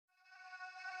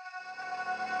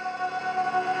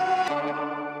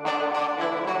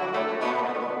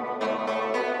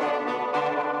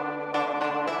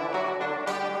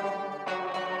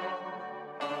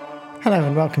Hello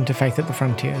and welcome to Faith at the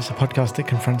Frontiers, a podcast that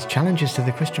confronts challenges to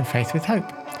the Christian faith with hope.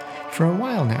 For a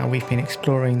while now, we've been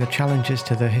exploring the challenges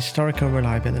to the historical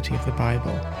reliability of the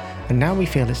Bible, and now we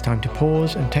feel it's time to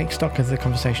pause and take stock of the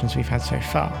conversations we've had so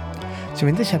far. So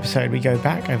in this episode, we go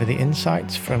back over the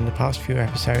insights from the past few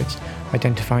episodes,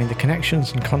 identifying the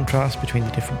connections and contrasts between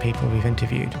the different people we've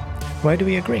interviewed. Where do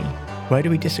we agree? Where do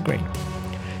we disagree?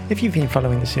 If you've been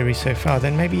following the series so far,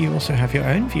 then maybe you also have your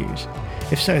own views.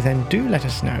 If so, then do let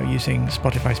us know using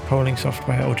Spotify's polling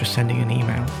software or just sending an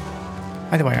email.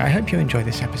 Either way, I hope you enjoy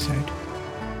this episode.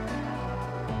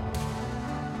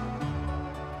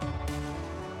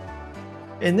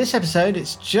 In this episode,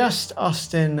 it's just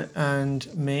Austin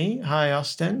and me. Hi,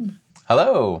 Austin.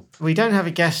 Hello. We don't have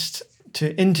a guest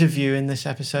to interview in this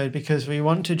episode because we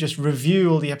want to just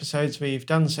review all the episodes we've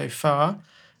done so far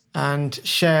and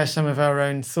share some of our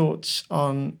own thoughts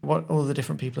on what all the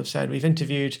different people have said. We've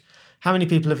interviewed, how many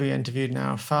people have we interviewed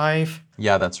now? 5?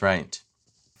 Yeah, that's right.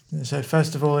 So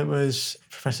first of all, it was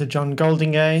Professor John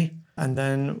Goldingay, and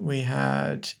then we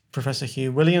had Professor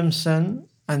Hugh Williamson,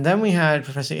 and then we had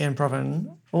Professor Ian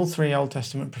Provan, all 3 Old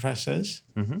Testament professors.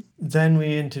 Mm-hmm. Then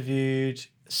we interviewed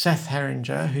Seth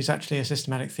Heringer, who's actually a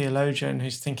systematic theologian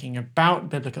who's thinking about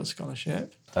biblical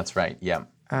scholarship. That's right, yeah.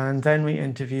 And then we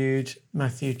interviewed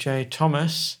Matthew J.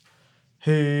 Thomas,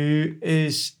 who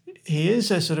is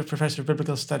a sort of professor of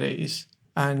biblical studies,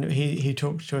 and he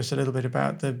talked to us a little bit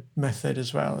about the method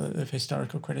as well of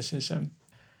historical criticism.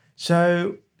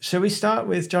 So we start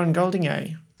with John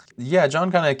Goldingay. Yeah,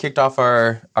 John kind of kicked off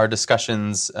our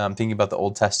discussions thinking about the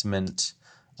Old Testament,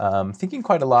 thinking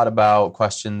quite a lot about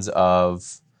questions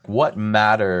of what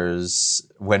matters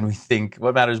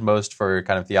what matters most for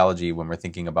kind of theology when we're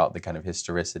thinking about the kind of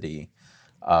historicity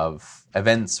of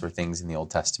events or things in the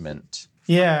Old Testament.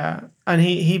 Yeah, and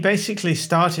he basically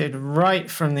started right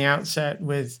from the outset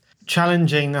with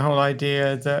challenging the whole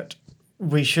idea that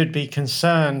we should be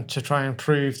concerned to try and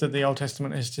prove that the Old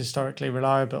Testament is historically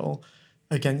reliable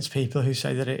against people who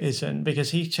say that it isn't, because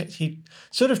he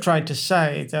sort of tried to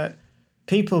say that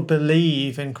people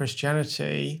believe in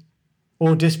Christianity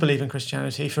or disbelieve in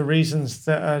Christianity for reasons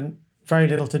that are very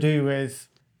little to do with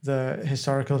the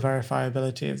historical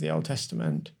verifiability of the Old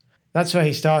Testament. That's where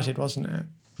he started, wasn't it?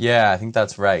 Yeah, I think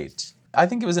that's right. I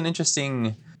think it was an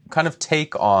interesting kind of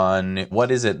take on what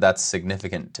is it that's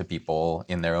significant to people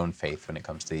in their own faith when it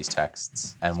comes to these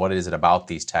texts, and what is it about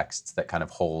these texts that kind of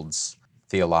holds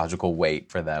theological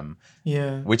weight for them.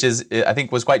 Yeah. Which is, I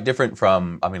think, was quite different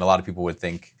from, a lot of people would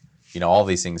think, all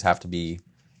these things have to be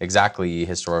exactly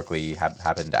historically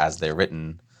happened as they're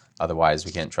written, otherwise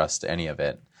we can't trust any of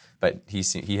it. But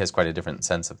he has quite a different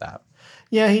sense of that.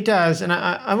 Yeah, he does. And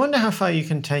I wonder how far you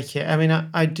can take it.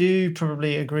 I do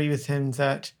probably agree with him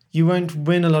that you won't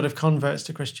win a lot of converts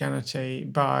to Christianity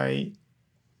by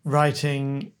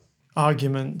writing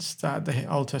arguments that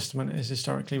the Old Testament is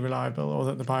historically reliable or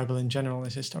that the Bible in general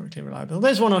is historically reliable.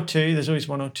 There's always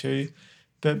one or two.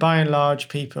 But by and large,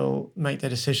 people make their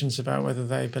decisions about whether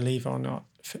they believe or not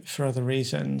for other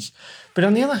reasons. But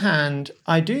on the other hand,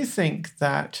 I do think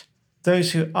that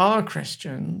those who are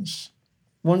Christians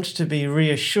want to be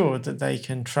reassured that they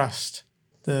can trust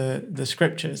the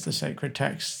scriptures, the sacred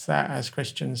texts that as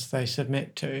Christians they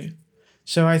submit to.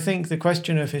 So I think the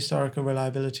question of historical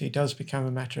reliability does become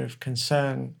a matter of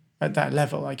concern at that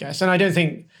level, I guess. And I don't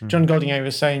think John Goldingay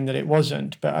was saying that it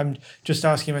wasn't, but I'm just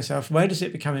asking myself, where does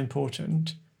it become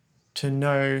important to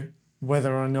know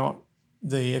whether or not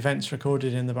the events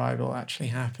recorded in the Bible actually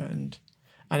happened?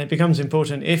 And it becomes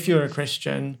important if you're a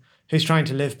Christian who's trying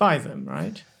to live by them,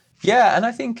 right? Yeah, and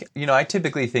I think, I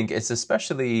typically think it's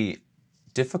especially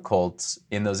difficult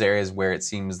in those areas where it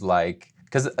seems like,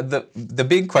 because the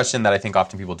big question that I think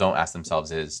often people don't ask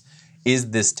themselves is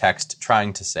this text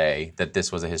trying to say that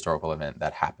this was a historical event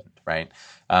that happened, right?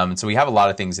 So we have a lot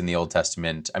of things in the Old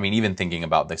Testament. Even thinking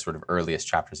about the sort of earliest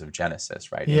chapters of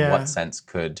Genesis, right? Yeah. In what sense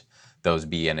could those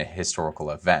be in a historical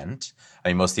event?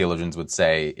 Most theologians would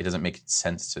say it doesn't make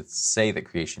sense to say that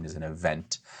creation is an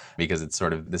event because it's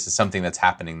sort of, this is something that's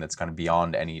happening that's kind of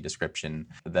beyond any description,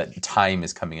 that time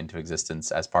is coming into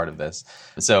existence as part of this.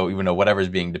 So even though whatever is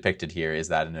being depicted here, is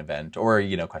that an event? Or,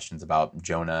 questions about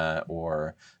Jonah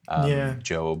or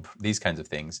Job, these kinds of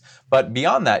things. But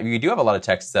beyond that, you do have a lot of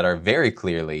texts that are very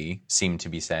clearly seem to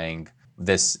be saying,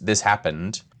 this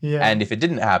happened. Yeah. And if it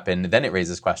didn't happen, then it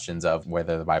raises questions of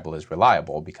whether the Bible is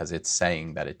reliable because it's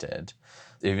saying that it did.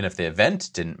 Even if the event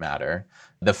didn't matter,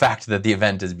 the fact that the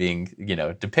event is being,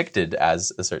 depicted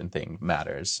as a certain thing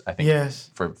matters, I think, yes,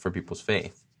 for people's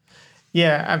faith.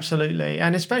 Yeah, absolutely.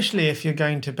 And especially if you're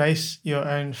going to base your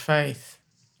own faith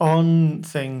on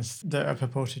things that are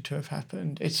purported to have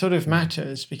happened. It sort of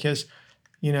matters because,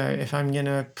 if I'm going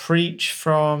to preach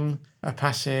from a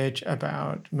passage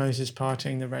about Moses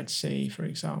parting the Red Sea, for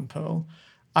example,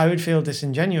 I would feel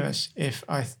disingenuous if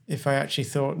I actually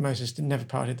thought Moses never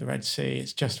parted the Red Sea.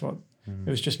 It's just what it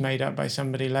was just made up by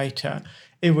somebody later.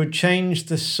 It would change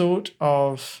the sort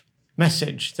of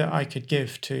message that I could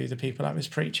give to the people I was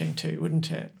preaching to,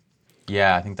 wouldn't it?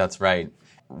 Yeah, I think that's right.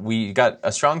 We got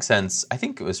a strong sense, I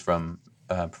think it was from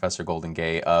Professor Golden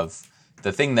Gay, of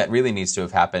the thing that really needs to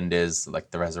have happened is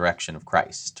like the resurrection of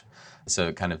Christ.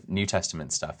 So kind of New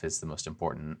Testament stuff is the most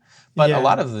important. But a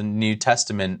lot of the New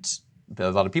Testament,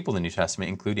 a lot of people in the New Testament,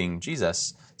 including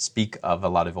Jesus, speak of a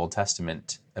lot of Old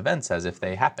Testament events as if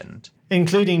they happened.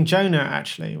 Including Jonah,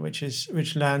 actually,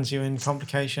 which lands you in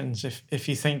complications if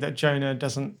you think that Jonah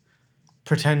doesn't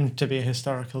pretend to be a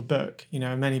historical book.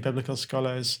 Many biblical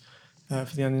scholars,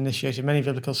 for the uninitiated, many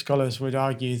biblical scholars would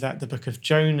argue that the book of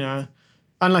Jonah,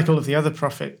 unlike all of the other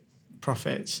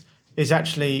prophets,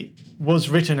 was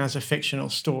written as a fictional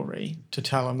story to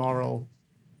tell a moral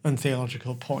and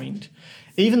theological point.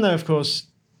 Even though, of course,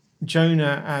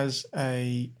 Jonah as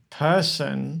a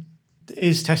person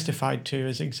is testified to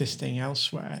as existing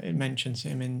elsewhere. It mentions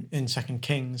him in 2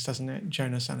 Kings, doesn't it?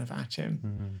 Jonah, son of Atim.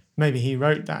 Mm-hmm. Maybe he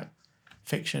wrote that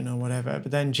fiction or whatever.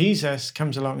 But then Jesus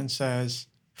comes along and says,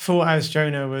 "For as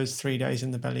Jonah was 3 days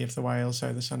in the belly of the whale,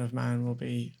 so the Son of Man will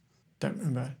be," don't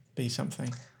remember, be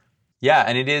something. Yeah,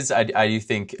 and it is, I do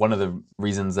think one of the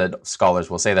reasons that scholars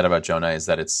will say that about Jonah is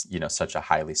that it's, such a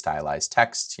highly stylized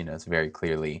text. It's very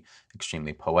clearly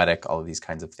extremely poetic, all of these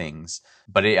kinds of things.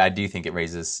 But I do think it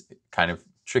raises kind of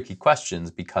tricky questions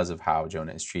because of how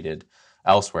Jonah is treated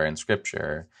elsewhere in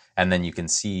Scripture. And then you can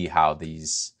see how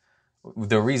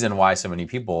the reason why so many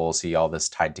people see all this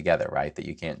tied together, right? That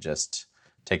you can't just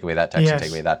take away that text and take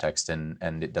away that text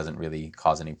and it doesn't really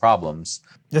cause any problems.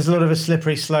 There's a lot of a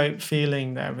slippery slope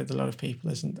feeling there with a lot of people,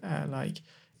 isn't there? Like,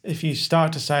 if you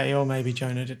start to say, oh, maybe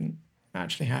Jonah didn't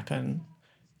actually happen,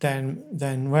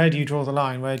 then where do you draw the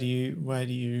line? Where do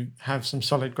you have some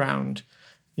solid ground?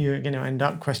 You're going to end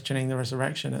up questioning the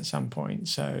resurrection at some point.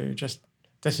 So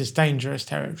this is dangerous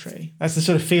territory. That's the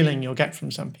sort of feeling you'll get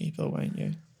from some people, won't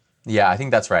you? Yeah, I think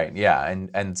that's right. Yeah,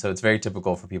 and so it's very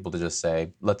typical for people to just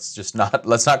say, let's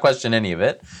not question any of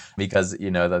it because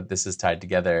that this is tied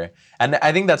together. And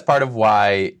I think that's part of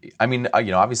why. I mean,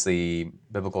 obviously,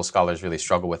 biblical scholars really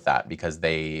struggle with that because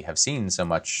they have seen so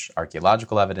much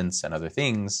archaeological evidence and other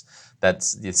things that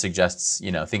it suggests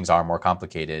things are more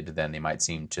complicated than they might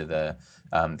seem to the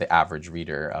average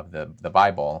reader of the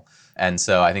Bible. And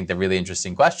so I think the really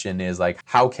interesting question is like,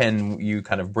 how can you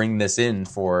kind of bring this in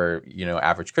for,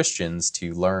 average Christians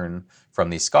to learn from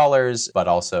these scholars, but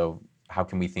also how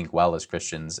can we think well as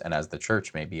Christians and as the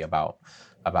church maybe about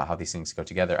how these things go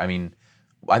together? I mean,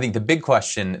 I think the big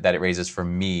question that it raises for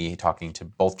me talking to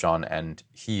both John and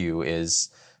Hugh is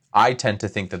I tend to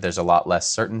think that there's a lot less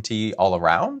certainty all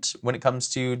around when it comes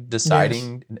to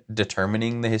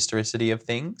determining the historicity of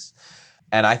things.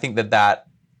 And I think that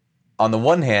on the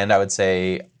one hand, I would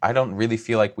say I don't really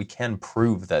feel like we can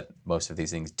prove that most of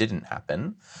these things didn't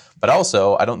happen. But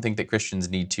also, I don't think that Christians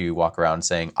need to walk around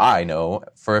saying, I know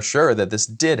for sure that this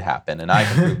did happen and I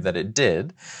can prove that it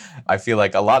did. I feel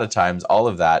like a lot of times all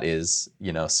of that is,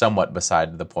 somewhat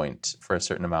beside the point for a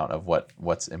certain amount of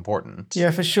what's important. Yeah,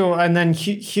 for sure. And then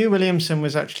Hugh Williamson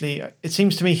was it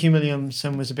seems to me Hugh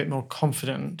Williamson was a bit more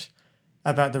confident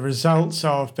about the results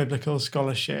of biblical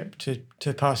scholarship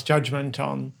to pass judgment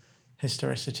on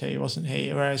historicity, wasn't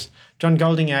he? Whereas John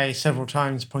Goldingay several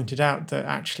times pointed out that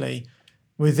actually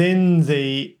within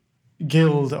the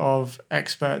guild of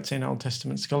experts in Old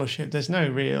Testament scholarship, there's no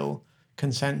real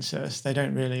consensus. They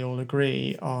don't really all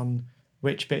agree on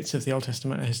which bits of the Old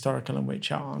Testament are historical and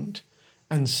which aren't.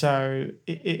 And so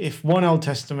if one Old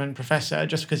Testament professor,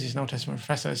 just because he's an Old Testament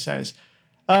professor, says,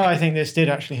 oh, I think this did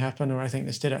actually happen, or I think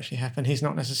this did actually happen, he's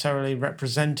not necessarily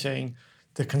representing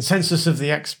the consensus of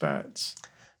the experts.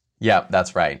 Yeah,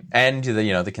 that's right. And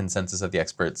the consensus of the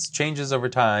experts changes over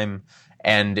time.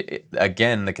 And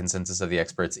again, the consensus of the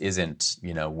experts isn't,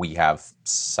 we have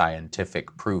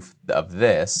scientific proof of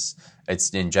this.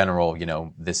 It's in general,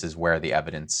 this is where the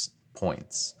evidence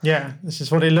points. Yeah, this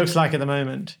is what it looks like at the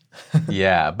moment.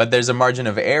 Yeah, but there's a margin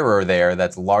of error there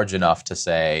that's large enough to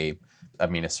say,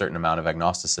 a certain amount of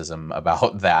agnosticism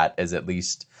about that is at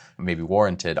least maybe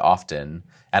warranted often.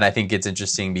 And I think it's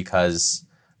interesting because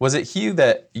was it Hugh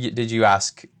that did you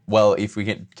ask, well, if we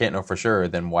can't know for sure,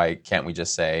 then why can't we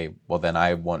just say, well, then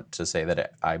I want to say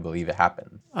that I believe it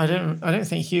happened? I don't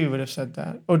think Hugh would have said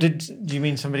that. Or do you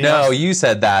mean somebody else? else? No, you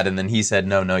said that, and then he said,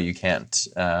 no, you can't.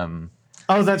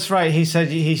 Oh, that's right. He said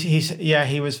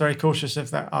he was very cautious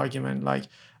of that argument. Like,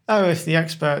 oh, if the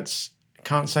experts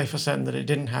can't say for certain that it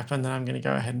didn't happen, then I'm going to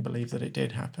go ahead and believe that it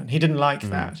did happen. He didn't like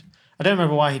that. I don't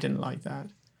remember why he didn't like that.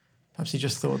 Perhaps he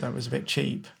just thought that was a bit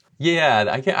cheap. Yeah,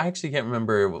 I actually can't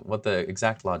remember what the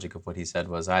exact logic of what he said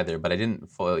was either, but I didn't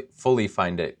fully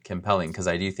find it compelling because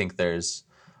I do think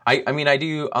I mean, I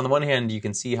do, on the one hand, you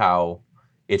can see how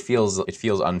it feels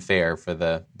unfair for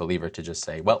the believer to just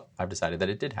say, well, I've decided that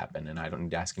it did happen and I don't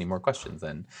need to ask any more questions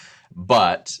then.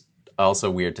 But also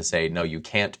weird to say, no, you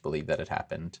can't believe that it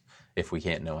happened if we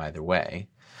can't know either way.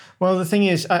 Well, the thing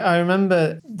is, I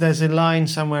remember there's a line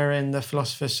somewhere in The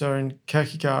Philosopher's Stone in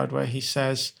Kierkegaard where he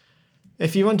says,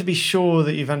 if you want to be sure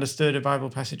that you've understood a Bible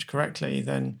passage correctly,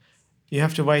 then you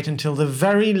have to wait until the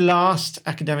very last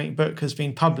academic book has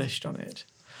been published on it.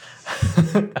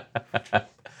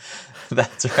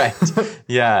 That's right.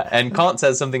 Yeah. And Kant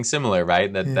says something similar,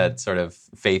 right? That sort of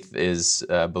faith is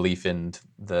belief in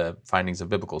the findings of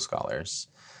biblical scholars.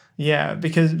 Yeah,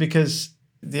 because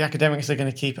the academics are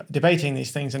going to keep debating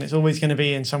these things, and it's always going to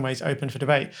be in some ways open for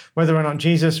debate. Whether or not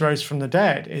Jesus rose from the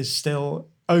dead is still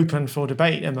open for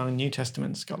debate among New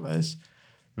Testament scholars,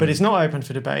 but it's not open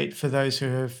for debate for those who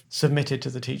have submitted to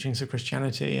the teachings of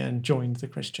Christianity and joined the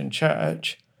Christian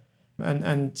church.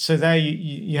 And so there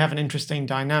you have an interesting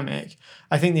dynamic.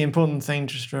 I think the important thing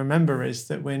just to remember is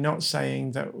that we're not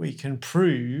saying that we can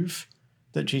prove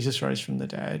that Jesus rose from the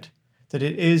dead, that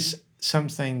it is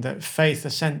something that faith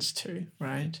assents to,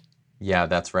 right? Yeah,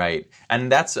 that's right.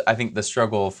 And that's, I think, the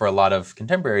struggle for a lot of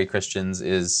contemporary Christians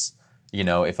is,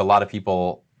 if a lot of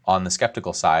people on the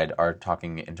skeptical side are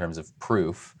talking in terms of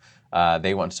proof,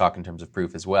 they want to talk in terms of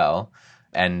proof as well.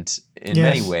 And in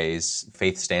many ways,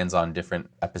 faith stands on different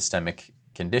epistemic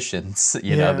conditions.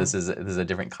 This is a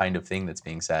different kind of thing that's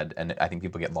being said. And I think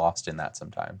people get lost in that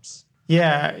sometimes.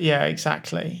 Yeah,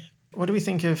 exactly. What do we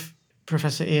think of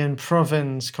Professor Ian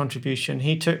Proven's contribution?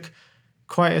 He took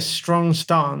quite a strong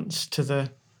stance to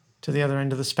the other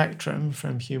end of the spectrum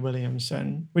from Hugh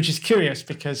Williamson, which is curious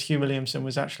because Hugh Williamson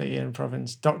was actually Ian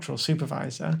Proven's doctoral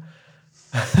supervisor.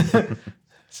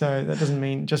 So that doesn't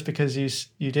mean just because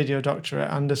you did your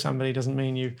doctorate under somebody doesn't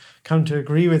mean you come to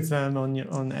agree with them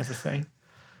on everything.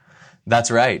 That's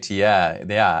right.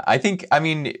 Yeah. I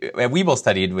mean, we both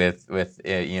studied with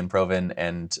Ian Proven,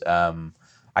 and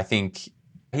I think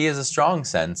he has a strong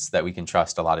sense that we can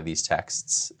trust a lot of these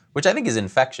texts, which I think is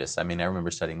infectious. I mean, I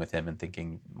remember studying with him and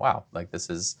thinking, wow, like this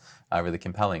is really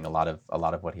compelling. A lot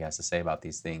of what he has to say about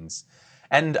these things.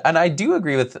 And I do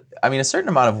agree with, a certain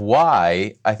amount of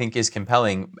why I think is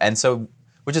compelling. And so,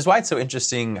 which is why it's so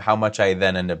interesting how much I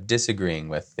then end up disagreeing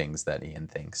with things that Ian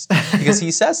thinks. Because he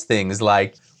says things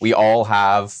like, we all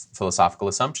have philosophical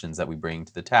assumptions that we bring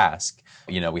to the task.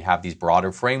 We have these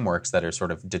broader frameworks that are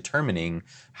sort of determining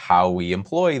how we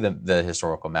employ the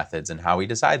historical methods and how we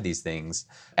decide these things.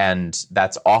 And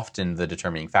that's often the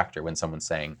determining factor when someone's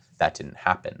saying that didn't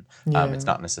happen. It's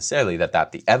not necessarily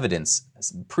that the evidence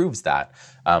proves that.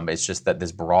 It's just that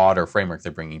this broader framework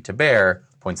they're bringing to bear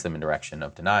points them in direction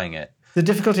of denying it. The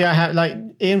difficulty I have, like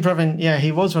Ian Proven,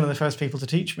 he was one of the first people to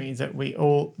teach me that we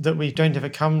don't ever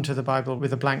come to the Bible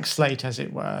with a blank slate, as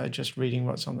it were, just reading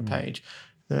what's on the page.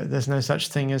 There's no such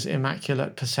thing as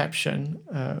immaculate perception.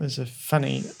 It was a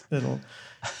funny little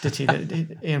ditty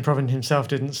that Ian Proven himself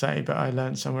didn't say, but I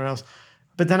learned somewhere else.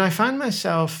 But then I find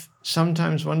myself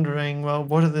sometimes wondering, well,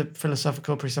 what are the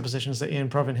philosophical presuppositions that Ian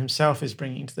Proven himself is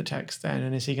bringing to the text then,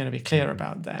 and is he going to be clear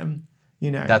about them?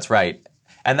 That's right.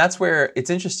 And that's where it's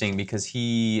interesting because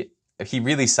he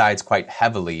really sides quite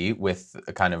heavily with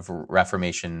a kind of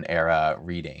Reformation era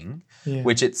reading,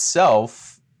 which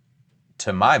itself,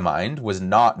 to my mind, was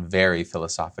not very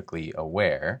philosophically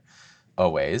aware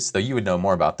always, though you would know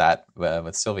more about that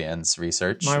with Sylviane's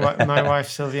research. My wife,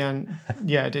 Sylviane,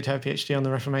 did her PhD on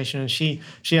the Reformation, and she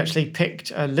actually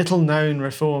picked a little-known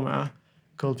reformer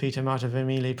called Peter Martyr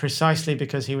Vermigli precisely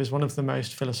because he was one of the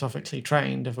most philosophically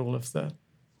trained of all of the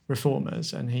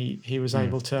reformers, and he was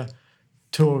able to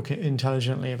talk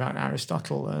intelligently about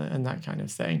Aristotle and that kind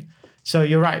of thing. So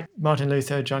you're right, Martin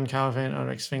Luther, John Calvin,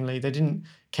 Ulrich Zwingli, they didn't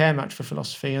care much for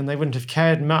philosophy, and they wouldn't have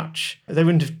cared much. They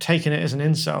wouldn't have taken it as an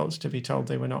insult to be told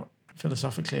they were not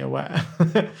philosophically aware,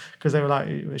 because they were like,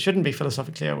 we shouldn't be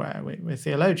philosophically aware. We're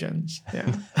theologians.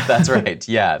 Yeah. That's right.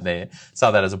 Yeah, they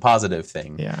saw that as a positive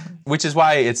thing. Yeah. Which is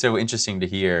why it's so interesting to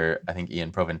hear, I think,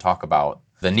 Ian Proven talk about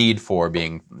the need for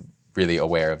being really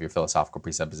aware of your philosophical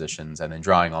presuppositions, and then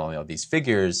drawing all of these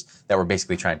figures that were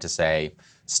basically trying to say,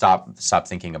 stop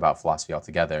thinking about philosophy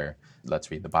altogether.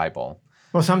 Let's read the Bible.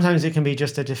 Well, sometimes it can be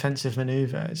just a defensive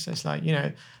maneuver. It's like,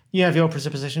 you have your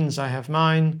presuppositions, I have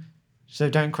mine. So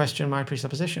don't question my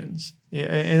presuppositions.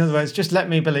 In other words, just let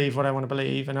me believe what I want to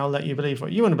believe, and I'll let you believe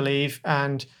what you want to believe,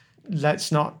 and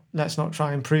let's not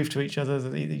try and prove to each other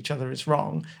that each other is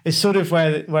wrong. It's sort of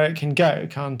where it can go,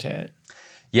 can't it?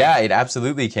 Yeah, it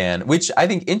absolutely can, which I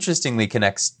think interestingly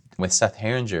connects with Seth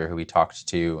Herringer, who we talked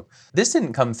to. This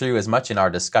didn't come through as much in our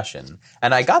discussion,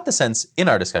 and I got the sense in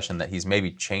our discussion that he's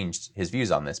maybe changed his views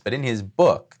on this, but in his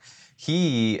book,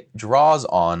 he draws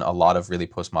on a lot of really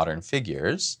postmodern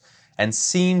figures and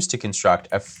seems to construct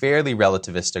a fairly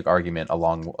relativistic argument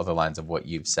along the lines of what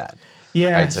you've said.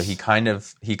 Yeah. Right? So he kind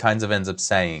of ends up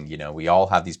saying, we all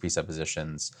have these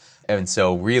presuppositions, and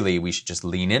so really we should just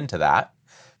lean into that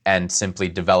and simply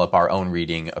develop our own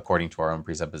reading according to our own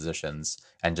presuppositions,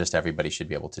 and just everybody should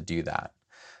be able to do that.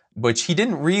 Which he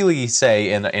didn't really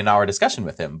say in our discussion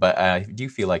with him, but I do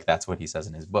feel like that's what he says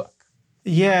in his book.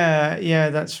 Yeah,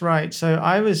 that's right.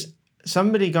 So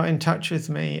somebody got in touch with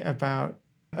me about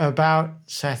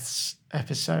Seth's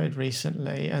episode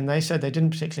recently, and they said they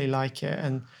didn't particularly like it,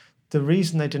 and the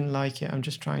reason they didn't like it, I'm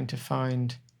just trying to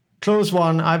find. Clause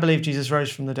 1, I believe Jesus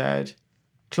rose from the dead.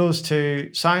 Clause 2,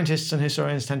 scientists and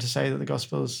historians tend to say that the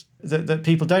Gospels, that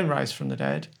people don't rise from the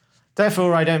dead.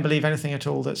 Therefore, I don't believe anything at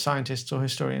all that scientists or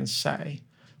historians say.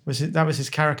 That was his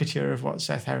caricature of what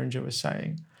Seth Herringer was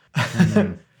saying.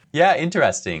 Mm-hmm. Yeah,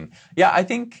 interesting. Yeah,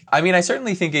 I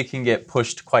certainly think it can get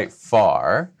pushed quite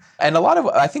far. And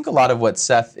I think a lot of what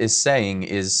Seth is saying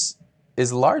is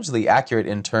largely accurate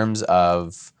in terms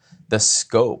of the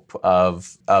scope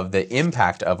of the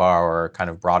impact of our kind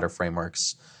of broader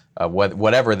frameworks,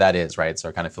 whatever that is, right? So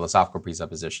our kind of philosophical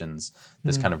presuppositions,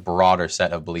 this kind of broader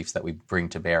set of beliefs that we bring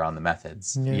to bear on the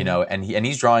methods, and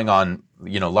he's drawing on,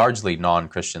 largely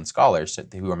non-Christian scholars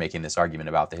who are making this argument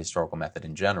about the historical method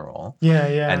in general.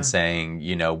 And saying,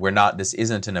 this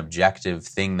isn't an objective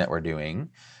thing that we're doing.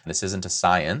 This isn't a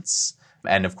science.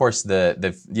 And of course,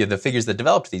 the figures that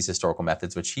developed these historical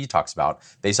methods, which he talks about,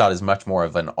 they saw it as much more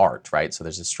of an art, right? So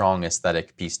there's a strong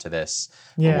aesthetic piece to this.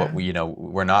 What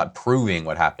we're not proving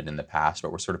what happened in the past,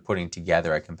 but we're sort of putting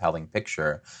together a compelling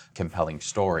picture, compelling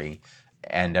story.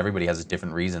 And everybody has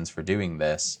different reasons for doing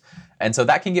this. And so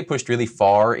that can get pushed really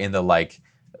far in the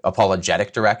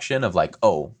apologetic direction of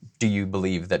do you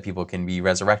believe that people can be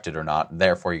resurrected or not?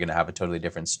 Therefore, you're going to have a totally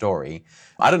different story.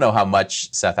 I don't know how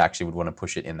much Seth actually would want to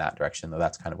push it in that direction, though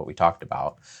that's kind of what we talked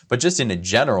about. But just in a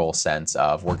general sense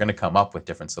of we're going to come up with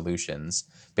different solutions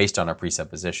based on our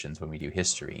presuppositions when we do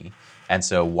history. And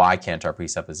so why can't our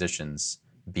presuppositions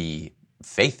be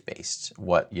faith-based?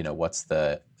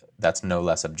 That's no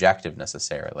less objective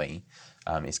necessarily.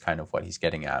 Is kind of what he's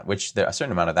getting at, which a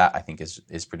certain amount of that I think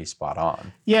is pretty spot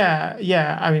on. Yeah.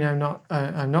 I mean,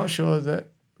 I'm not sure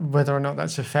that whether or not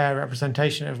that's a fair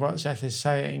representation of what Seth is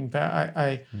saying, but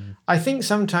I think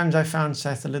sometimes I found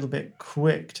Seth a little bit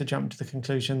quick to jump to the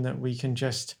conclusion that we can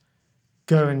just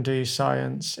go and do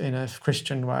science in a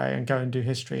Christian way and go and do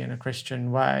history in a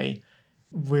Christian way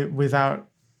without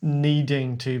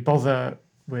needing to bother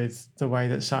with the way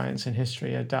that science and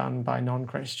history are done by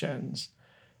non-Christians.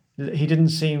 He didn't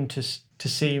seem to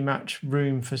see much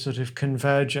room for sort of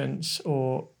convergence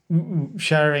or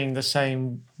sharing the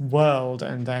same world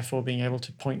and therefore being able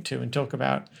to point to and talk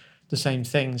about the same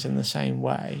things in the same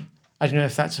way. I don't know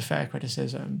if that's a fair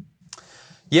criticism.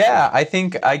 Yeah, I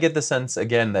think I get the sense,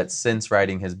 again, that since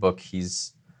writing his book,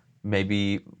 he's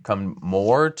maybe come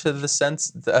more to the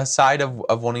side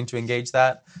of wanting to engage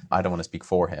that. I don't want to speak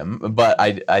for him, but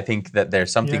I think that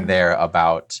there's something there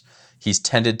about he's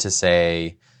tended to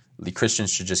say the Christians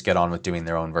should just get on with doing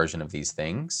their own version of these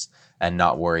things and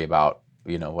not worry about,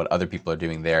 what other people are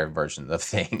doing their version of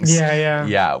things.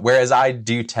 Yeah. Whereas I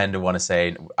do tend to want to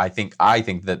say, I think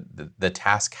that the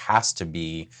task has to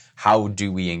be, how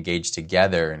do we engage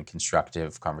together in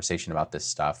constructive conversation about this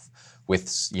stuff with,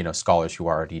 scholars who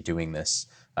are already doing this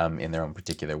in their own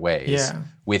particular ways,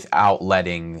 without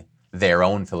letting their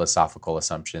own philosophical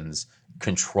assumptions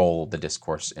control the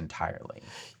discourse entirely.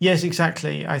 Yes,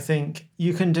 exactly. I think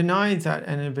you can deny that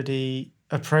anybody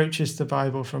approaches the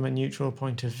Bible from a neutral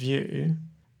point of view,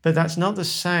 but that's not the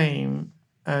same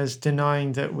as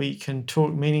denying that we can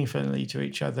talk meaningfully to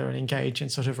each other and engage in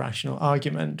sort of rational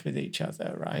argument with each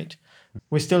other, right?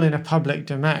 We're still in a public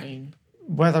domain.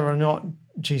 Whether or not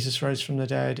Jesus rose from the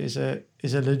dead is a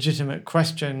legitimate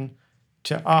question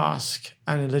to ask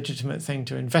and a legitimate thing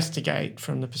to investigate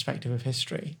from the perspective of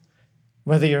history,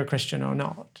 whether you're a Christian or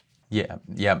not. Yeah,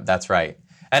 that's right.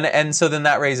 And so then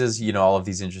that raises, all of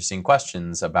these interesting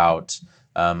questions about,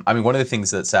 one of the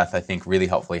things that Seth, I think, really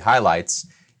helpfully highlights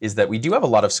is that we do have a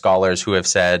lot of scholars who have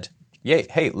said,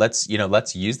 hey, let's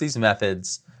use these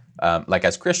methods like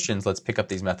as Christians, let's pick up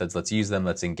these methods, let's use them,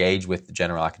 let's engage with the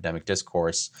general academic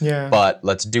discourse, Yeah. but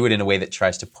let's do it in a way that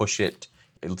tries to push it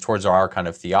towards our kind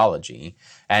of theology.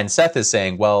 And Seth is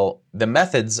saying, well, the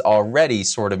methods already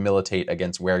sort of militate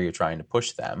against where you're trying to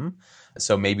push them.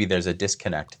 So maybe there's a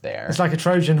disconnect there. It's like a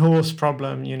Trojan horse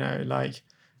problem, like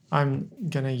I'm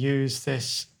going to use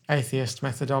this atheist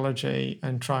methodology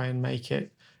and try and make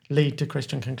it lead to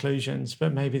Christian conclusions,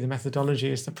 but maybe the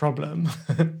methodology is the problem.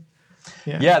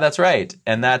 Yeah, that's right,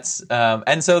 and that's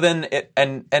and so then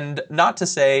and not to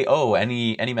say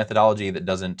any methodology that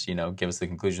doesn't give us the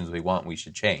conclusions we want we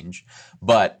should change,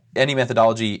 but any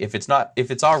methodology if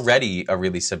it's already a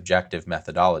really subjective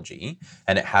methodology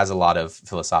and it has a lot of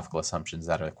philosophical assumptions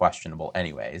that are questionable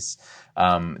anyways,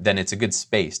 then it's a good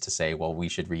space to say, well, we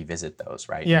should revisit those,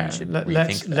 right? Yeah, we should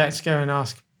rethink them. Let's go and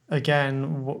ask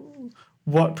again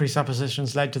what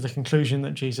presuppositions led to the conclusion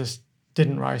that Jesus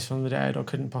didn't rise from the dead or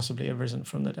couldn't possibly have risen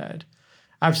from the dead.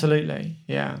 Absolutely,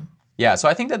 yeah. Yeah, so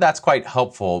I think that's quite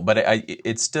helpful, but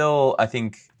it's still, I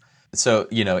think, so,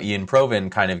 Ian Provan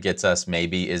kind of gets us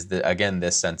maybe is, again,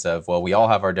 this sense of, well, we all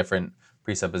have our different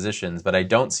presuppositions, but I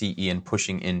don't see Ian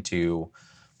pushing into,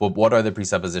 well, what are the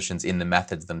presuppositions in the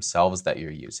methods themselves that you're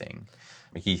using?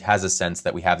 He has a sense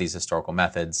that we have these historical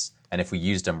methods, and if we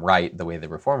used them right the way the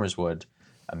reformers would,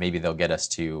 maybe they'll get us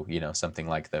to, something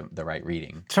like the right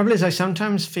reading. Trouble is, I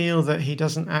sometimes feel that he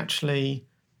doesn't actually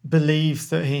believe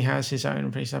that he has his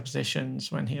own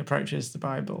presuppositions when he approaches the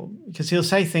Bible, because he'll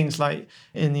say things like,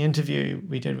 in the interview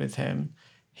we did with him,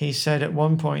 he said at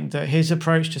one point that his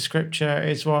approach to Scripture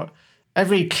is what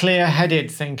every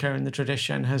clear-headed thinker in the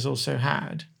tradition has also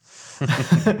had.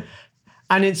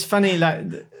 And it's funny,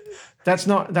 like, that's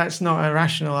not a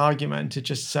rational argument to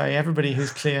just say everybody who's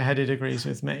clear-headed agrees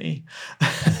with me.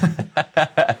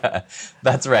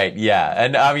 That's right. Yeah.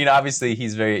 And I mean, obviously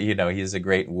he's very, he's a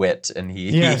great wit and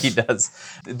he does,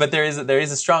 but there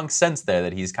is a strong sense there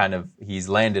that he's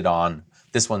landed on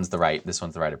this one's the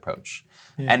right approach.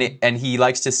 Yeah. And he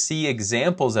likes to see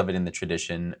examples of it in the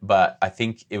tradition, but I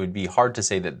think it would be hard to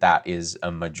say that is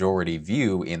a majority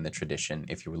view in the tradition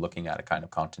if you were looking at a kind of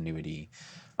continuity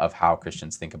of how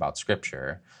Christians think about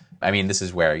Scripture. I mean, this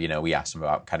is where, we asked him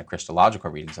about kind of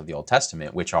Christological readings of the Old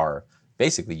Testament, which are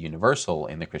basically universal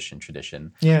in the Christian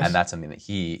tradition. Yes. And that's something that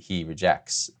he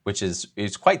rejects, which is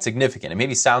quite significant. It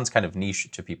maybe sounds kind of niche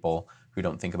to people who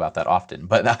don't think about that often,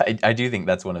 but I do think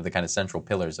that's one of the kind of central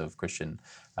pillars of Christian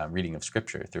reading of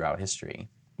Scripture throughout history.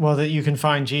 Well, that you can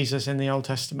find Jesus in the Old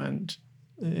Testament,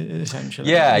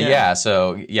 essentially. Yeah.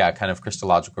 So, kind of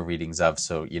Christological readings of,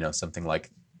 something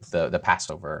like the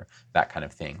Passover, that kind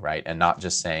of thing, right? And not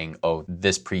just saying, oh,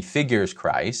 this prefigures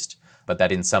Christ, but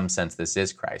that in some sense this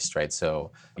is Christ, right?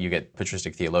 So you get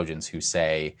patristic theologians who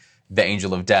say the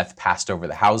angel of death passed over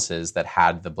the houses that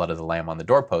had the blood of the lamb on the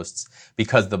doorposts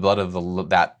because the blood of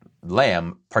that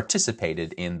lamb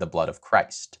participated in the blood of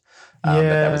Christ.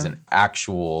 That was an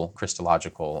actual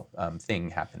Christological thing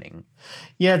happening.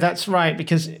 Yeah, that's right,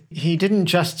 because he didn't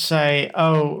just say,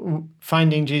 oh,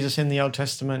 finding Jesus in the Old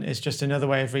Testament is just another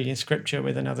way of reading Scripture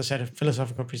with another set of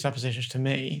philosophical presuppositions to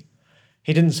me.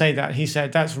 He didn't say that. He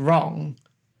said, that's wrong.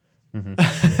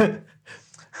 Mm-hmm.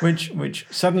 Which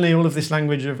suddenly all of this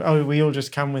language of, oh, we all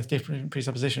just come with different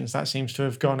presuppositions, that seems to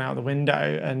have gone out the window.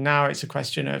 And now it's a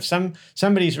question of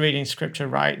somebody's reading Scripture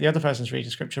right, the other person's reading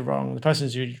Scripture wrong, the person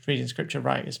who's reading Scripture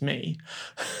right is me.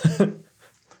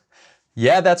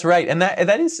 Yeah, that's right. And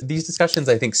that is, these discussions,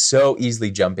 I think, so easily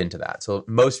jump into that. So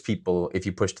most people, if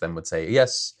you pushed them, would say,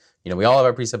 yes, we all have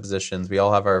our presuppositions, we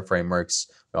all have our frameworks,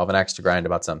 we all have an axe to grind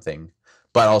about something.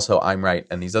 But also I'm right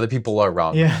and these other people are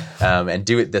wrong. Yeah. And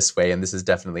do it this way and this is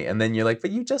definitely. And then you're like,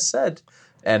 but you just said.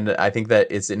 And I think that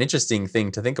it's an interesting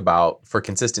thing to think about for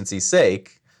consistency's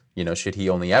sake. Should he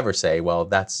only ever say, well,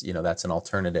 that's an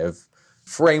alternative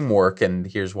framework and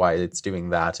here's why it's doing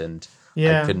that. And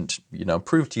I couldn't,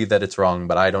 prove to you that it's wrong,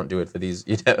 but I don't do it for these,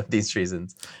 these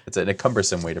reasons. It's a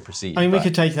cumbersome way to proceed. I mean, we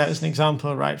could take that as an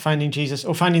example, right? Finding Jesus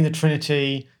or finding the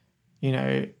Trinity,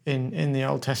 in the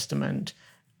Old Testament.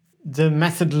 The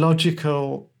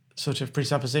methodological sort of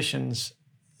presuppositions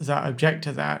that object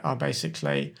to that are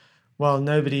basically, well,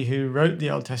 nobody who wrote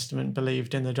the Old Testament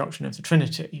believed in the doctrine of the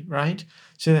Trinity, right?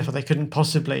 So therefore they couldn't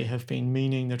possibly have been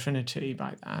meaning the Trinity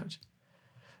by that.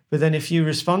 But then if you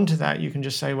respond to that, you can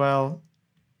just say, well,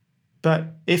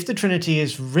 but if the Trinity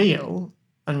is real,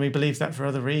 and we believe that for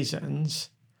other reasons,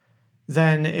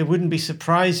 then it wouldn't be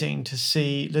surprising to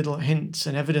see little hints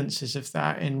and evidences of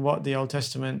that in what the Old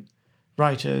Testament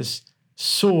writers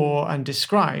saw and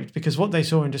described, because what they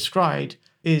saw and described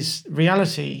is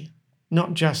reality,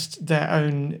 not just their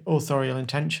own authorial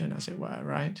intention, as it were,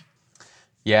 right?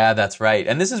 Yeah, that's right.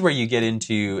 And this is where you get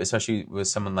into, especially with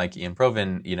someone like Ian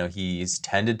Provan, he's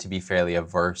tended to be fairly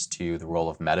averse to the role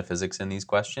of metaphysics in these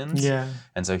questions. Yeah.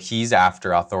 And so he's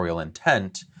after authorial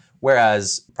intent,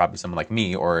 whereas probably someone like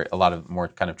me or a lot of more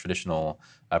kind of traditional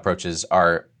approaches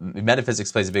are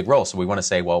metaphysics plays a big role. So we want to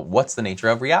say, well, what's the nature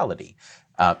of reality?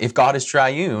 If God is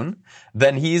triune,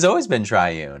 then he's always been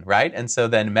triune, right? And so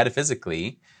then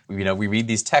metaphysically, we read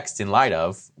these texts in light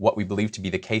of what we believe to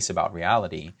be the case about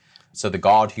reality. So the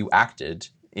God who acted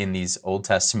in these Old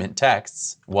Testament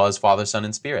texts was Father, Son,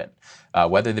 and Spirit,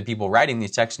 whether the people writing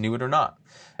these texts knew it or not.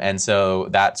 And so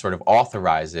that sort of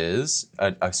authorizes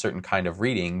a certain kind of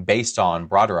reading based on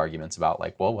broader arguments about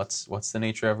like, well, what's the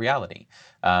nature of reality?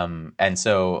 And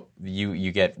so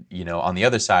you get, on the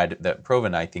other side that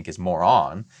Provan, I think, is more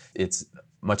on, it's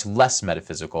much less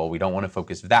metaphysical. We don't want to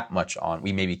focus that much on,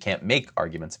 we maybe can't make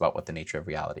arguments about what the nature of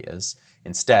reality is.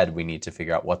 Instead, we need to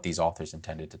figure out what these authors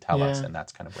intended to tell us, Yeah. and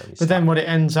that's kind of where we But stop. then what it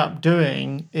ends up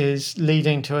doing is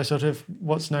leading to a sort of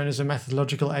what's known as a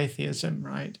methodological atheism,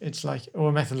 right? It's like,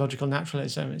 or methodological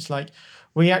naturalism. It's like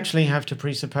we actually have to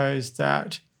presuppose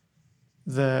that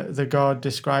the God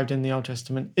described in the Old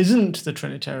Testament isn't the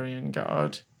Trinitarian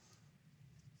God,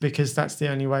 because that's the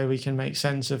only way we can make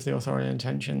sense of the authorial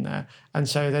intention there. And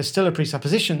so there's still a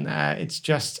presupposition there. It's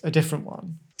just a different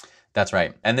one. That's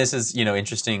right. And this is,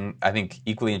 interesting, I think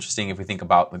equally interesting if we think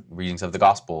about the readings of the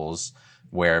Gospels,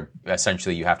 where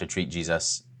essentially you have to treat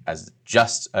Jesus as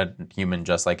just a human,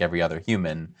 just like every other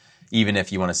human, even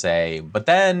if you want to say, but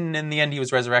then in the end he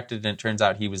was resurrected and it turns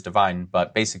out he was divine,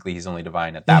 but basically he's only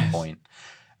divine at that point.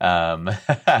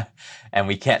 And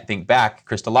we can't think back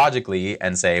Christologically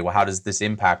and say, well, how does this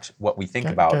impact what we think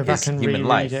about go back his and human reread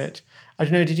life? it. I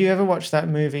don't know, did you ever watch that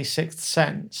movie Sixth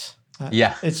Sense?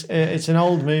 Yeah. It's an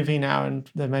old movie now, and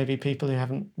there may be people who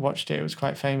haven't watched it. It was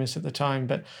quite famous at the time,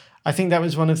 but I think that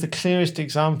was one of the clearest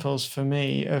examples for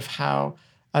me of how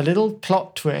a little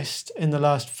plot twist in the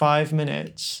last 5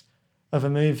 minutes of a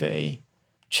movie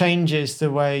changes the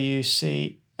way you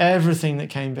see everything that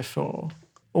came before.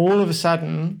 All of a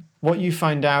sudden, what you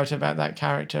find out about that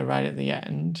character right at the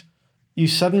end, you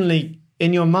suddenly,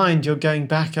 in your mind, you're going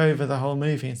back over the whole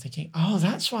movie and thinking, oh,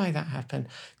 that's why that happened.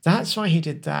 That's why he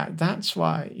did that. That's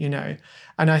why,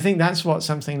 And I think that's what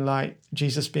something like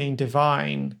Jesus being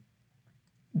divine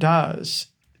does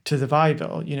to the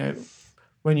Bible.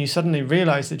 When you suddenly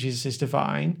realize that Jesus is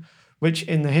divine, which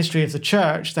in the history of the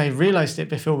church, they realized it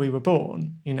before we were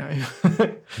born,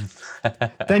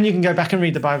 then you can go back and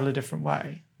read the Bible a different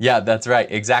way. Yeah, that's right.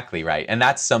 Exactly right. And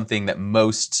that's something that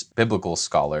most biblical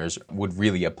scholars would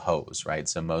really oppose, right?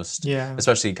 So most,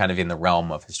 especially kind of in the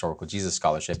realm of historical Jesus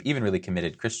scholarship, even really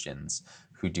committed Christians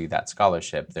who do that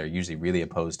scholarship, they're usually really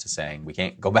opposed to saying we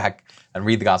can't go back and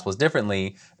read the Gospels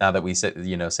differently now that we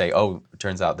say, oh, it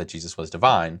turns out that Jesus was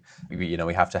divine. We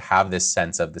have to have this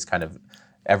sense of this kind of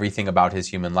everything about his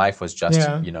human life was just,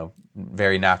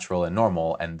 very natural and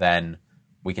normal, and then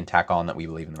we can tack on that we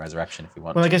believe in the resurrection if we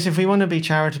want. Well, I guess if we want to be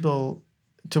charitable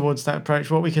towards that approach,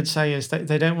 what we could say is that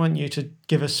they don't want you to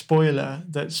give a spoiler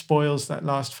that spoils that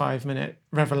last 5-minute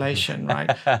revelation,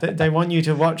 right? They want you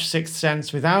to watch Sixth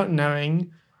Sense without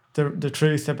knowing the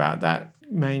truth about that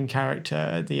main character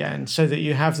at the end, so that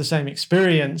you have the same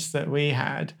experience that we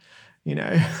had.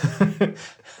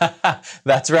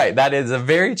 That's right. That is a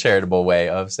very charitable way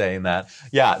of saying that.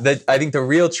 Yeah, I think the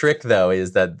real trick, though,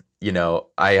 is that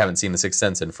I haven't seen The Sixth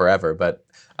Sense in forever, but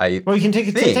you can take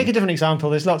a different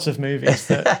example. There's lots of movies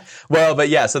that. Well, but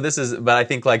yeah, but I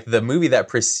think like the movie that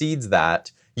precedes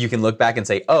that, you can look back and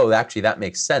say, oh, actually that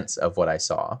makes sense of what I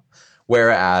saw.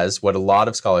 Whereas what a lot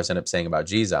of scholars end up saying about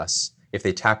Jesus, if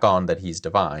they tack on that he's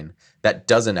divine, that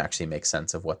doesn't actually make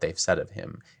sense of what they've said of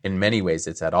him. In many ways,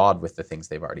 it's at odds with the things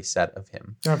they've already said of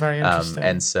him. Oh, very interesting.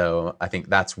 And so I think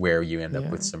that's where you end up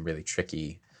with some really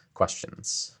tricky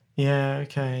questions. Yeah.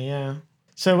 Okay. Yeah.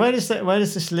 So where does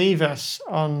this leave us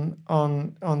on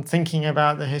thinking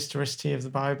about the historicity of the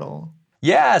Bible?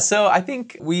 Yeah. So I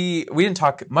think we didn't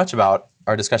talk much about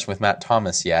our discussion with Matt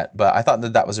Thomas yet, but I thought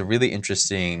that was a really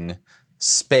interesting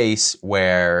space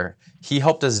where he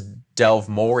helped us delve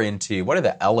more into what are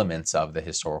the elements of the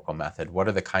historical method? What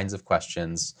are the kinds of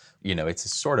questions?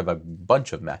 It's sort of a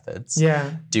bunch of methods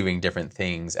doing different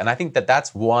things. And I think that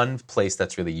that's one place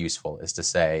that's really useful, is to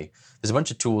say, there's a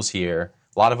bunch of tools here.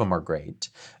 A lot of them are great.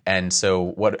 And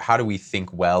so how do we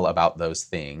think well about those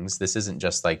things? This isn't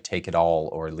just like take it all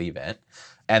or leave it.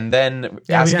 And then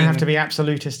we don't have to be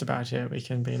absolutist about it. We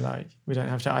can be like, we don't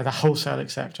have to either wholesale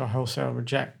accept or wholesale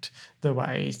reject the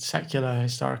way secular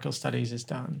historical studies is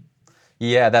done.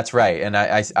 Yeah, that's right. And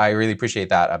I really appreciate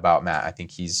that about Matt. I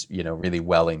think he's, really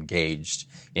well engaged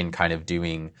in kind of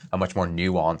doing a much more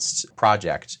nuanced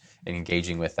project and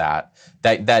engaging with that.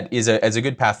 That is a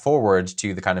good path forward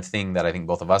to the kind of thing that I think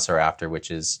both of us are after, which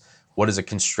is what does a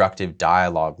constructive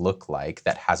dialogue look like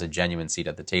that has a genuine seat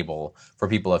at the table for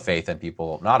people of faith and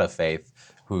people not of faith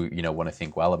who, want to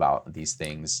think well about these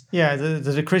things. Yeah,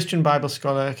 the Christian Bible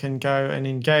scholar can go and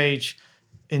engage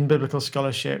in biblical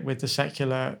scholarship with the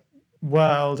secular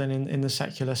world and in the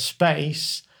secular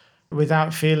space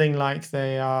without feeling like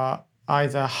they are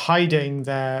either hiding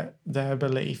their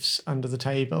beliefs under the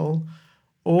table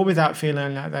or without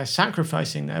feeling like they're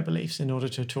sacrificing their beliefs in order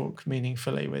to talk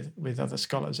meaningfully with other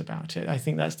scholars about it. I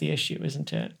think that's the issue,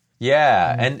 isn't it?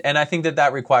 Yeah, and I think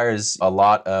that requires a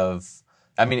lot of.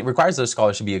 I mean, it requires those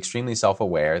scholars to be extremely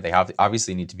self-aware. They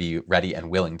obviously need to be ready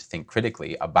and willing to think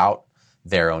critically about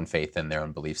their own faith and their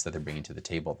own beliefs that they're bringing to the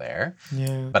table there.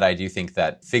 Yeah. But I do think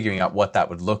that figuring out what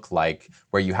that would look like,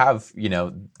 where you have,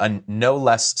 a no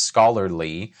less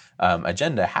scholarly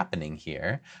agenda happening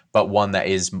here, but one that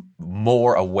is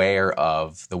more aware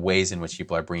of the ways in which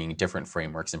people are bringing different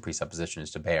frameworks and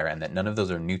presuppositions to bear, and that none of those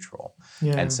are neutral.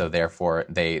 Yeah. And so therefore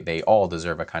they all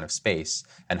deserve a kind of space.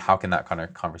 And how can that kind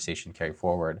of conversation carry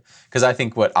forward? Because I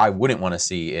think what I wouldn't want to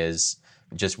see is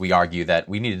just we argue that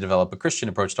we need to develop a Christian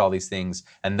approach to all these things,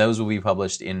 and those will be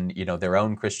published in their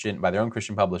own Christian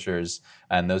publishers,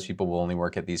 and those people will only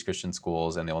work at these Christian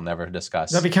schools, and they will never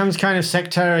discuss. That becomes kind of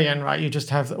sectarian, right? You just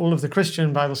have all of the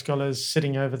Christian Bible scholars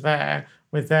sitting over there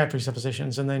with their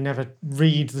presuppositions, and they never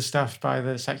read the stuff by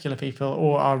the secular people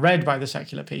or are read by the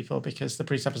secular people because the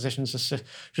presuppositions are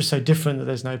just so different that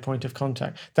there's no point of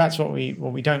contact. That's what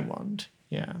we don't want.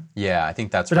 Yeah. Yeah, I think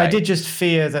that's but right. I did just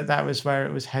fear that was where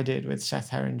it was headed with Seth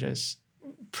Heringer's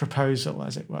proposal,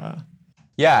 as it were.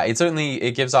 Yeah,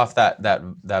 it gives off that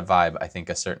vibe, I think,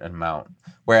 a certain amount.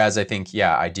 Whereas I think,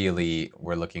 ideally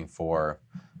we're looking for,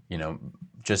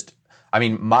 just, I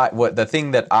mean, the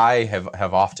thing that I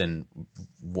have often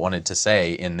wanted to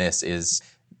say in this is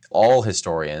all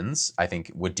historians, I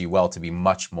think, would do well to be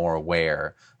much more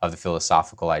aware of the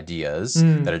philosophical ideas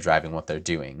that are driving what they're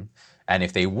doing. And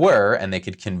if they were, and they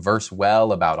could converse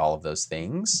well about all of those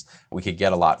things, we could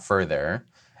get a lot further.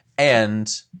 And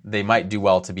they might do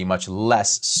well to be much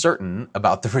less certain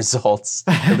about the results,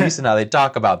 at least in how they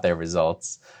talk about their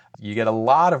results. You get a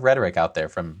lot of rhetoric out there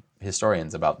from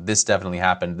historians about this definitely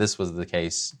happened, this was the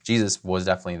case, Jesus was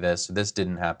definitely this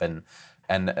didn't happen.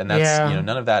 And that's,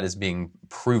 none of that is being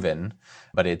proven,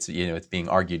 but it's being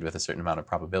argued with a certain amount of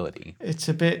probability. It's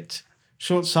a bit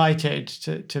short-sighted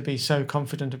to be so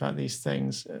confident about these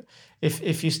things.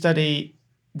 If you study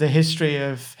the history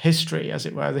of history, as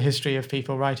it were, the history of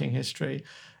people writing history,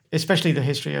 especially the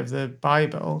history of the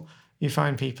Bible, you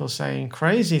find people saying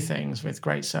crazy things with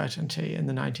great certainty in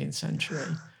the 19th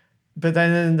century. But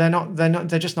then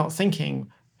they're just not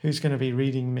thinking, who's going to be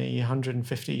reading me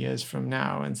 150 years from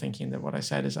now and thinking that what I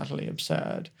said is utterly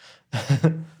absurd.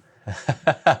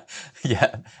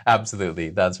 Yeah, absolutely.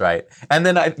 That's right. And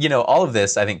then, all of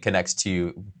this, I think, connects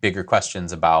to bigger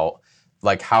questions about,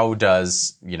 like, how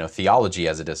does, theology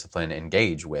as a discipline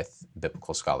engage with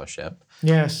biblical scholarship?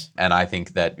 Yes. And I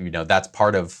think that, that's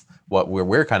part of what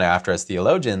we're kind of after as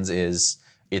theologians is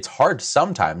it's hard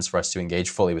sometimes for us to engage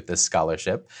fully with this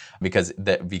scholarship because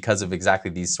of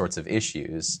exactly these sorts of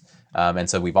issues. And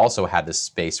so we've also had this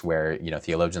space where,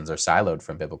 theologians are siloed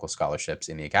from biblical scholarships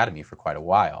in the academy for quite a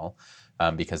while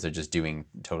because they're just doing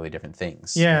totally different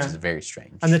things, which is very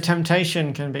strange. And the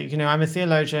temptation can be, I'm a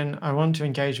theologian, I want to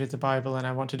engage with the Bible and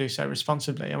I want to do so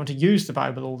responsibly. I want to use the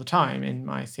Bible all the time in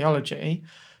my theology,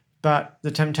 but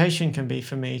the temptation can be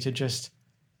for me to just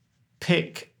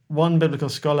pick one biblical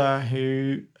scholar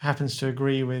who happens to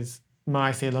agree with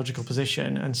my theological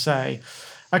position and say,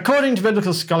 according to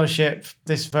biblical scholarship,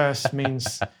 this verse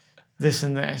means this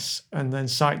and this, and then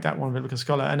cite that one biblical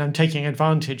scholar. And I'm taking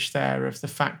advantage there of the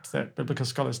fact that biblical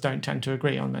scholars don't tend to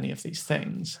agree on many of these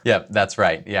things. Yeah, that's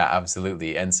right. Yeah,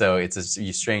 absolutely. And so it's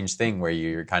a strange thing where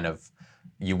you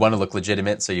want to look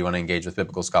legitimate, so you want to engage with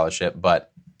biblical scholarship,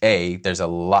 but there's a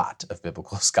lot of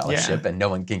biblical scholarship and no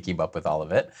one can keep up with all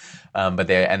of it. But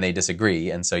they disagree.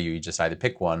 And so you just either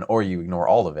pick one or you ignore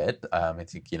all of it. I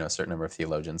think, a certain number of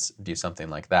theologians do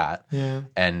something like that. Yeah.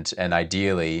 And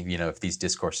ideally, if these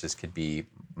discourses could be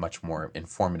much more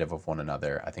informative of one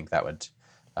another, I think that would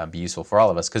be useful for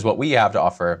all of us. Because what we have to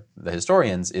offer the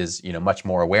historians is, much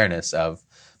more awareness of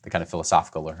the kind of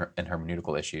philosophical and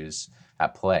hermeneutical issues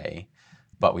at play.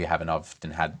 But we haven't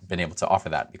often been able to offer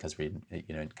that because we,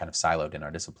 kind of siloed in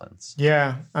our disciplines.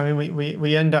 Yeah, I mean,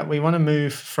 we end up, we want to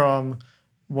move from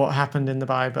what happened in the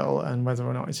Bible and whether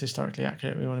or not it's historically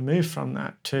accurate. We want to move from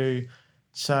that to,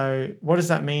 so what does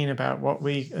that mean about what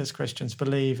we as Christians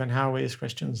believe and how we as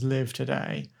Christians live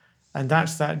today? And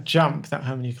that's that jump, that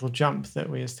hermeneutical jump that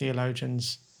we as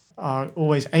theologians are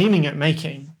always aiming at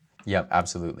making. Yep,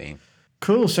 absolutely.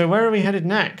 Cool. So where are we headed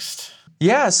next?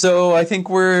 Yeah, so I think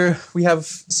we have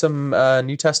some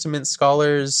New Testament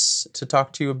scholars to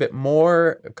talk to a bit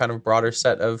more, a kind of broader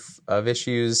set of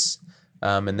issues,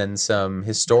 and then some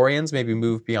historians maybe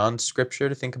move beyond Scripture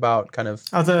to think about kind of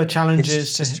other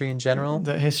challenges history in general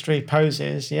that history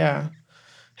poses. Yeah,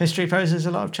 history poses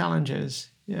a lot of challenges.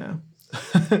 Yeah,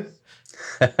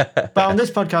 but on this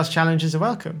podcast, challenges are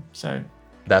welcome. So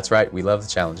that's right. We love the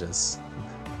challenges.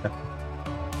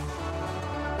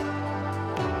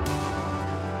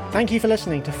 Thank you for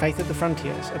listening to Faith at the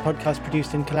Frontiers, a podcast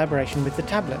produced in collaboration with The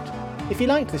Tablet. If you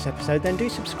liked this episode, then do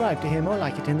subscribe to hear more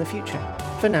like it in the future.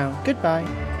 For now, goodbye.